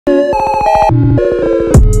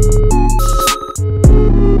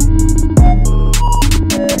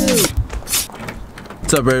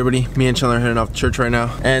What's up everybody? Me and Chandler are heading off to church right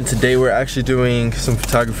now, and today we're actually doing some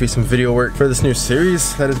photography, some video work for this new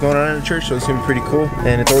series that is going on in the church, so it's gonna be pretty cool.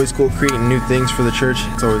 And it's always cool creating new things for the church.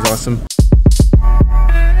 It's always awesome.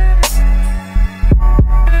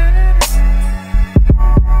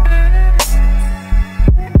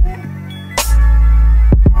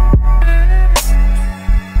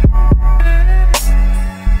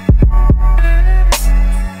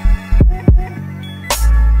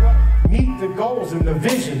 And the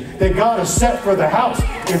vision that God has set for the house.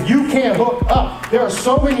 If you can't hook up, there are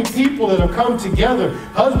so many people that have come together,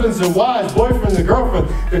 husbands and wives, boyfriend and girlfriend.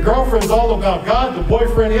 The girlfriend's all about God, the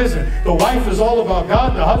boyfriend isn't. The wife is all about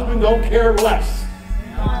God, the husband don't care less.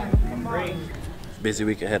 Busy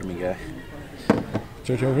week ahead of me, guy.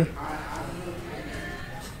 Church over?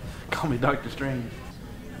 Call me Dr. Strange.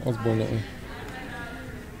 I was born that way.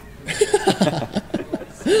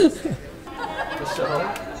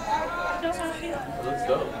 Let's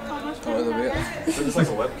go. Oh, a little bit. Is this like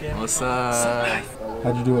a webcam? What's up?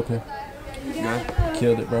 How'd you do up here? Good.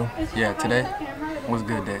 Killed it, bro. Yeah, today was a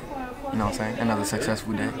good day. You know what I'm saying? Another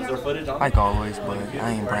successful day. Like always, but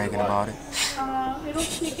I ain't bragging about it.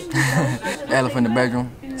 Elephant in the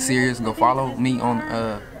Bedroom. Serious. Go follow me on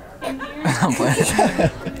I'm playing.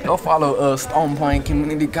 Go follow Stone Plain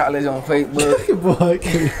Community College on Facebook. Boy,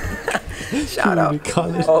 Shout out.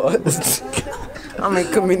 College. I'm in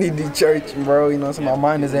community church, bro. You know what I'm saying? My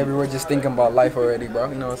mind is everywhere just thinking about life already, bro.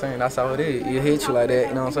 You know what I'm saying? That's how it is. It hits you like that,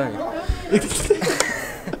 you know what I'm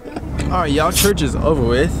saying? Alright, y'all, church is over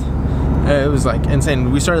with. It was like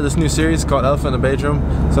insane. We started this new series called Elephant in the Bedroom.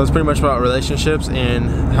 So it's pretty much about relationships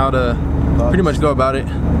and how to pretty much go about it.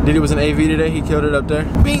 Diddy was an AV today. He killed it up there.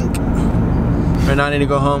 Bink! Right now I need to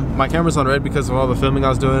go home. My camera's on red because of all the filming I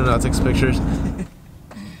was doing, and I took some pictures.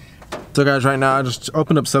 So guys, right now I just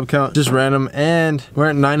opened up sub count, just random, and we're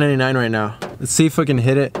at 999 right now. Let's see if we can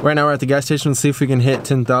hit it. Right now we're at the gas station. Let's see if we can hit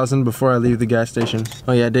 10,000 before I leave the gas station.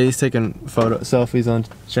 Oh yeah, Day's taking selfies on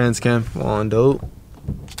Shannon's cam. Come on, dope.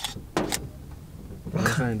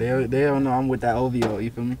 They don't know I'm with that OVO,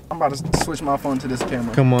 you feel me? I'm about to switch my phone to this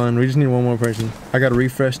camera. Come on, we just need one more person. I gotta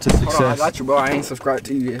refresh to success. Hold on, I got you, bro. I ain't subscribed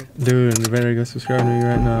to you yet. Dude, you better go subscribe to me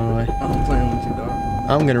right now, boy. I'm playing with you, dog.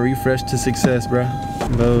 I'm gonna refresh to success, bro.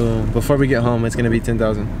 Boom. Before we get home, it's gonna be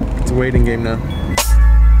 10,000. It's a waiting game now.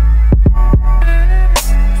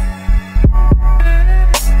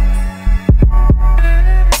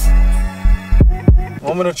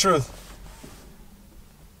 Moment of truth.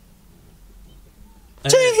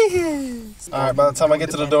 Jeez. Alright, by the time I get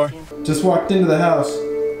to the door. Just walked into the house.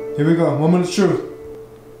 Here we go. Moment of truth.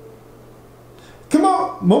 Come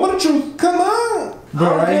on. Moment of truth. Come on.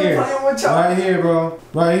 Bro, right here. Right here, bro.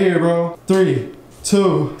 Right here, bro. 3,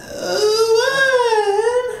 2, 1.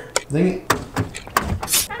 Dang it.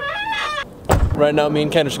 Right now, me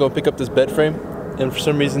and Candace are going to pick up this bed frame. And for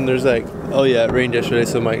some reason, there's like, oh yeah, it rained yesterday,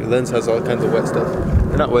 so my lens has all kinds of wet stuff.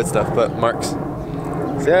 Not wet stuff, but marks.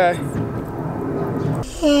 So, yeah.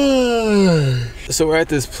 So we're at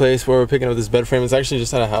this place where we're picking up this bed frame. It's actually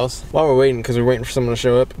just at a house. While we're waiting, because we're waiting for someone to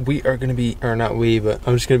show up, we are gonna be, or not we, but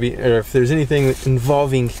I'm just gonna be, or if there's anything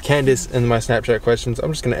involving Candace and my Snapchat questions,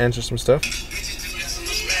 I'm just gonna answer some stuff.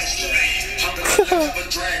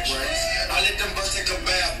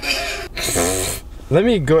 Let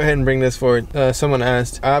me go ahead and bring this forward. Someone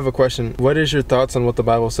asked, I have a question. What is your thoughts on what the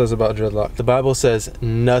Bible says about dreadlock? The Bible says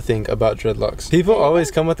nothing about dreadlocks. People always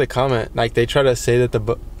come with a comment, like they try to say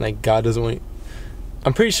that like God doesn't want you.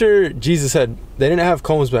 I'm pretty sure Jesus said they didn't have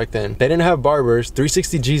combs back then. They didn't have barbers.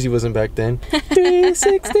 360 Jeezy wasn't back then.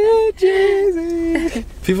 360 Jeezy.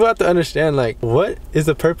 People have to understand, like, what is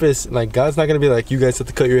the purpose? Like, God's not gonna be like, you guys have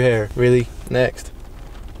to cut your hair. Really? Next.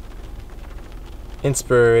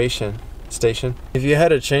 Inspiration station. If you had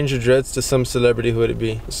to change your dreads to some celebrity, who would it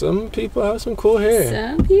be? Some people have some cool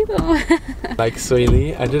hair. Some people. Like Sway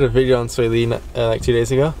Lee. I did a video on Sway Lee like 2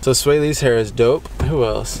 days ago. So Sway Lee's hair is dope. Who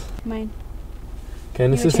else? Mine.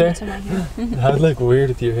 Candace's hair? I look weird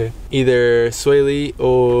with your hair. Either Sway Lee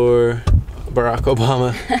or Barack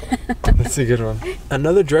Obama. That's a good one.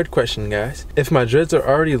 Another dread question, guys. If my dreads are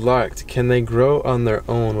already locked, can they grow on their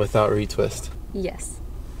own without retwist? Yes.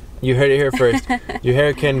 You heard it here first. Your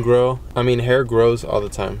hair can grow. I mean, hair grows all the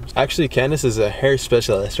time. Actually, Candace is a hair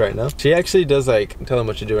specialist right now. She actually does, like, tell them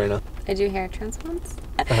what you do right now. I do hair transplants.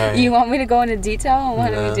 You want me to go into detail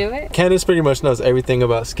on how we do it? Candace pretty much knows everything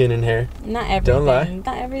about skin and hair. Not everything. Don't lie.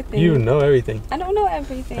 Not everything. You know everything. I don't know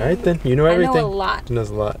everything. All right then, you know everything. I know a lot. She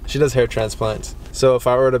knows a lot. She does hair transplants. So if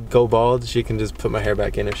I were to go bald, she can just put my hair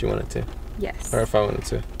back in if she wanted to. Yes. Or if I wanted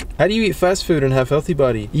to. How do you eat fast food and have healthy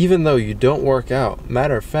body even though you don't work out?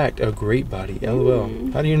 Matter of fact, a great body.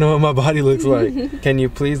 LOL. How do you know what my body looks like? Can you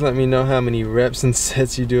please let me know how many reps and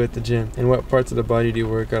sets you do at the gym? And what parts of the body do you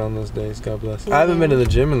work out on those days? God bless. I haven't been to the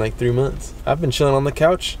gym in like 3 months. I've been chilling on the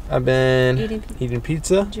couch. I've been eating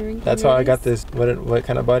pizza. That's how I got this. What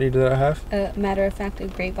kind of body did I have? Matter of fact, a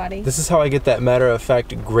great body. This is how I get that matter of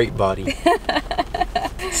fact great body.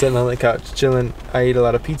 Sitting on the couch chilling. I eat a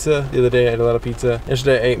lot of pizza. The other day I ate a lot of pizza.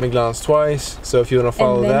 Yesterday I ate McDonald's twice. So if you want to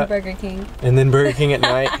follow that. Burger King. And then Burger King at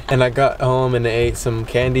night. And I got home and I ate some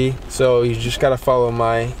candy. So you just gotta follow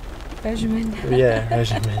my regimen. Yeah,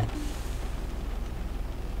 regimen.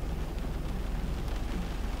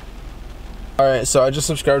 Alright, so I just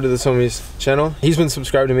subscribed to this homie's channel. He's been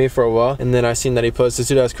subscribed to me for a while, and then I seen that he posted this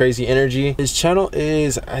dude has crazy energy. His channel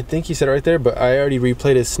is, I think he said it right there, but I already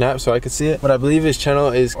replayed his snap so I could see it. But I believe his channel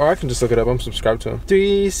is, or I can just look it up, I'm subscribed to him.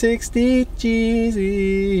 360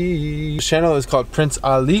 Jeezy. His channel is called Prince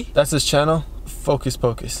Ali. That's his channel. Focus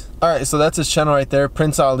Pocus. Alright, so that's his channel right there,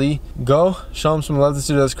 Prince Ali. Go show him some love. This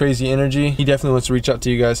dude has crazy energy. He definitely wants to reach out to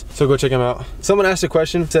you guys, so go check him out. Someone asked a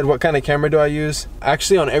question, said what kind of camera do I use?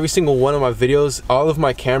 Actually, on every single one of my videos, all of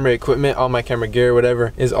my camera equipment, all my camera gear,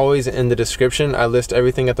 whatever, is always in the description. I list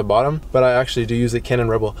everything at the bottom, but I actually do use a Canon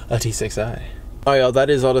Rebel T6i. Oh y'all, that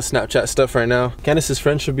is all the Snapchat stuff right now. Candace's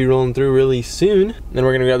friend should be rolling through really soon. Then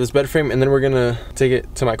we're gonna grab this bed frame and then we're gonna take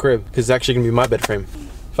it to my crib, because it's actually gonna be my bed frame.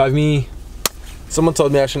 5Me. Someone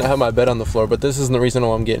told me I shouldn't have my bed on the floor, but this isn't the reason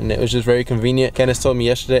why I'm getting it. It was just very convenient. Candace told me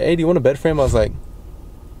yesterday, hey, do you want a bed frame? I was like,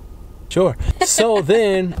 sure. So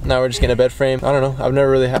then, now we're just getting a bed frame. I don't know, I've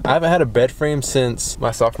never really I haven't had a bed frame since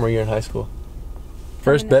my sophomore year in high school.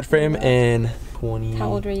 First bed frame in 20... How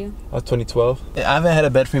old were you? I was 2012. I haven't had a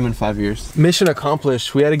bed frame in 5 years. Mission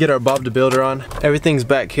accomplished. We had to get our Bob the Builder on. Everything's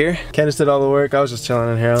back here. Candace did all the work. I was just chilling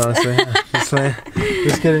in here, honestly. Just playing.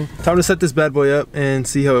 Just kidding. Time to set this bad boy up and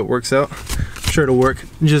see how it works out. Sure to work,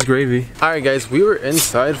 just gravy. All right guys, we were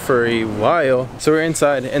inside for a while. So we're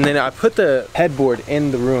inside and then I put the headboard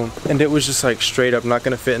in the room and it was just like straight up not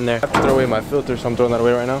gonna fit in there. I have to throw away my filter, so I'm throwing that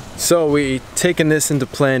away right now. So we taking this into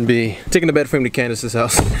plan B. Taking the bed frame to Candace's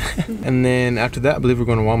house. And then after that, I believe we're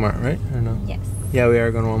going to Walmart, right? Or no? Yes. Yeah, we are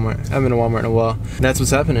going to Walmart. I haven't been to Walmart in a while. And that's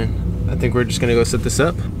what's happening. I think we're just gonna go set this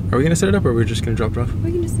up. Are we gonna set it up or are we just gonna drop it off?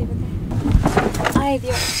 We can just leave it there. Ay,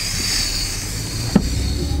 Dios.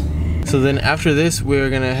 So then after this, we're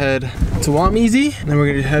gonna head to Walmeasy, and then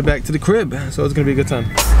we're gonna head back to the crib. So it's gonna be a good time.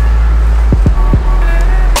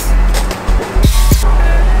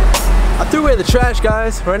 I threw away the trash,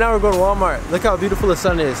 guys. Right now we're going to Walmart. Look how beautiful the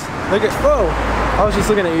sun is. Look at, whoa! I was just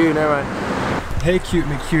looking at you, never mind. Hey, cute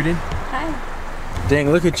McCutin. Hi.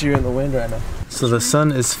 Dang, look at you in the wind right now. So the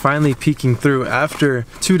sun is finally peeking through after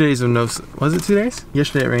 2 days of no, was it 2 days?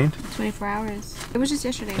 Yesterday it rained. 24 hours. It was just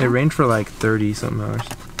yesterday. It rained for like 30 something hours.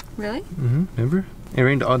 Really? Remember? It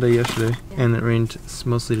rained all day yesterday, and it rained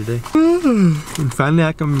mostly today. And finally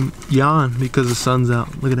I can yawn because the sun's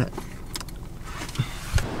out. Look at that.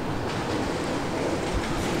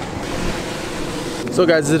 So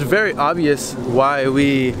guys, it's very obvious why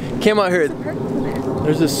we came out here.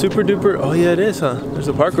 There's a super duper, oh yeah it is, huh? There's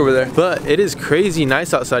a park over there. But it is crazy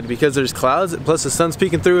nice outside because there's clouds, plus the sun's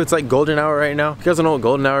peeking through. It's like golden hour right now. You guys don't know what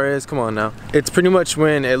golden hour is? Come on now. It's pretty much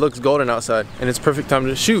when it looks golden outside and it's perfect time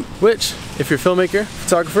to shoot. Which, if you're a filmmaker,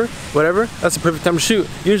 photographer, whatever, that's the perfect time to shoot.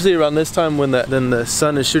 Usually around this time when the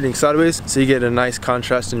sun is shooting sideways, so you get a nice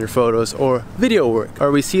contrast in your photos or video work.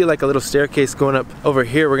 Or we see like a little staircase going up over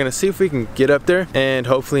here. We're gonna see if we can get up there and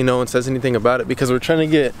hopefully no one says anything about it because we're trying to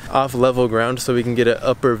get off level ground so we can get an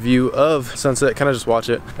upper view of sunset. Kind of just watch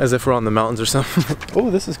it as if we're on the mountains or something. Oh,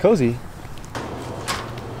 this is cozy.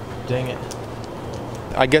 Dang it.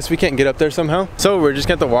 I guess we can't get up there somehow. So we're just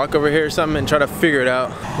gonna have to walk over here or something and try to figure it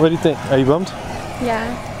out. What do you think? Are you bummed?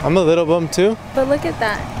 Yeah. I'm a little bummed too. But look at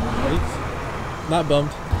that. Not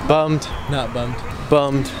bummed. Bummed. Not bummed.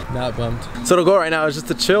 Bummed. Not bummed. So the goal right now is just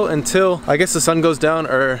to chill until I guess the sun goes down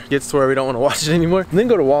or gets to where we don't want to watch it anymore. And then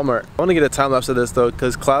go to Walmart. I want to get a time lapse of this though,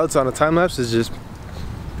 because clouds on a time lapse is just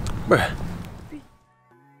bruh.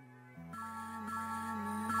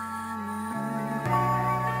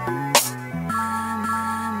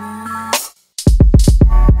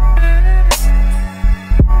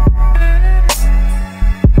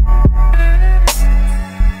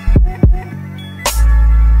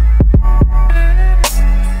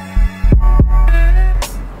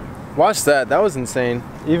 Watch that, that was insane.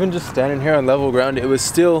 Even just standing here on level ground, it was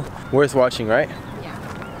still worth watching, right?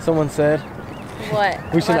 Yeah. Someone said. What?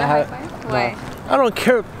 We shouldn't have. Why? I don't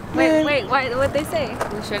care. Wait, what'd they say?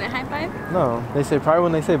 We shouldn't high five? No, they say probably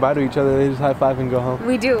when they say bye to each other, they just high five and go home.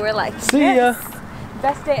 We do, we're like, See yes. ya.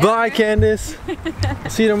 Best day Bye, ever. Candace.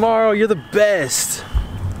 See you tomorrow. You're the best.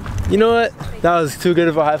 You know what? That was too good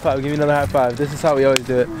of a high five. Give me another high five. This is how we always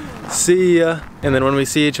do it. See ya. And then when we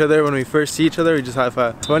see each other, when we first see each other, we just high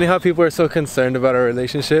five. It's funny how people are so concerned about our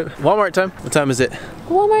relationship. Walmart time. What time is it?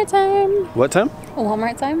 Walmart time. What time?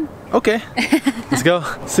 Walmart time. Okay. Let's go.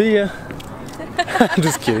 See ya.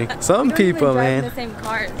 Just kidding. Some We don't even people, drive in man. the same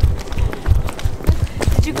car.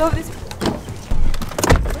 Did you go this?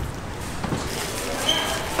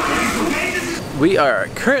 We are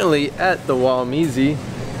currently at the Walmeasy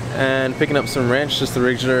and picking up some ranch, just the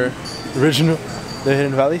original, the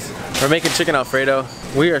Hidden Valleys. We're making chicken Alfredo.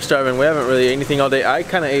 We are starving. We haven't really ate anything all day. I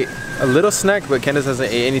kind of ate a little snack, but Candace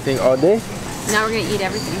hasn't ate anything all day. Now we're gonna eat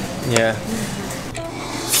everything. Yeah.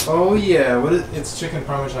 Oh yeah, what is it's chicken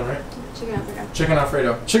parmesan, right? Chicken Alfredo. Chicken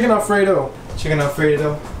Alfredo. Chicken Alfredo. Chicken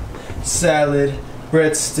Alfredo. Salad,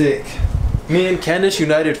 breadstick. Me and Candace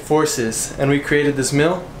united forces and we created this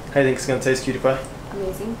meal. How do you think it's gonna taste, cutie pie?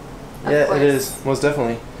 Amazing. Yeah, it is, most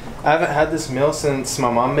definitely. I haven't had this meal since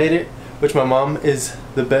my mom made it, which my mom is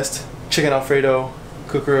the best chicken Alfredo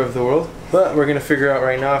cooker of the world. But we're gonna figure out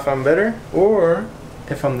right now if I'm better or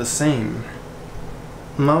if I'm the same.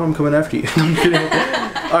 Mom, I'm coming after you. I'm kidding.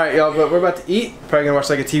 Alright y'all, but we're about to eat. Probably gonna watch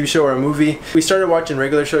like a TV show or a movie. We started watching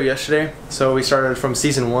regular show yesterday, so we started from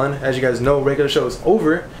season 1. As you guys know, regular show is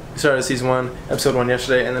over. We started season 1, episode 1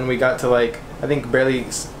 yesterday, and then we got to like, I think barely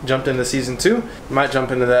jumped into season 2. Might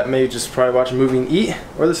jump into that, maybe just probably watch a movie and eat,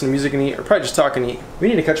 or listen to music and eat, or probably just talk and eat. We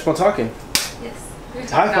need to catch up on talking.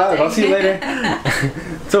 Yes. High five, I'll see you later.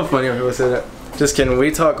 So funny when people say that. Just kidding,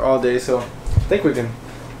 we talk all day, so I think we can,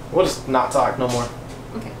 we'll just not talk no more.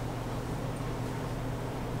 Okay.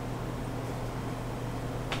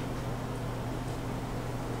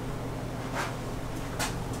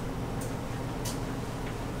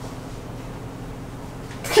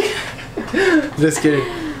 Just kidding.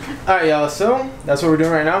 Alright y'all, so that's what we're doing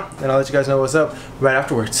right now, and I'll let you guys know what's up right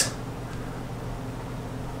afterwards.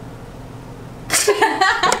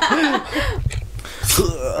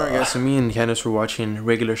 Alright guys, so me and Candace were watching a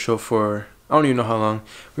regular show for I don't even know how long.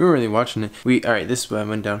 We weren't really watching it. Alright, this is what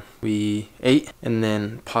went down. We ate, and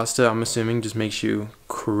then pasta, I'm assuming, just makes you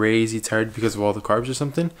crazy tired because of all the carbs or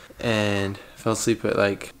something, and fell asleep at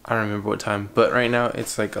like, I don't remember what time, but right now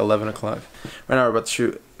it's like 11 o'clock. Right now we're about to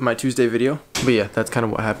shoot my Tuesday video. But yeah, that's kind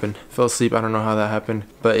of what happened. Fell asleep, I don't know how that happened,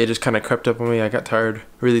 but it just kind of crept up on me. I got tired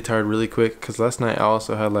really quick, because last night I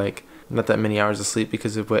also had like not that many hours of sleep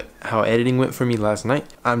because of how editing went for me last night.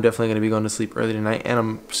 I'm definitely going to be going to sleep early tonight, and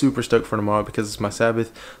I'm super stoked for tomorrow because it's my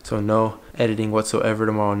Sabbath, so no editing whatsoever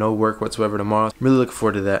tomorrow, no work whatsoever tomorrow. I'm really looking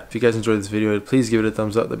forward to that. If you guys enjoyed this video, please give it a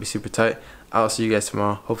thumbs up. That'd be super tight. I'll see you guys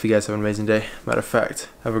tomorrow. Hopefully you guys have an amazing day. Matter of fact,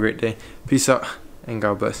 have a great day. Peace out and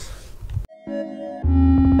God bless.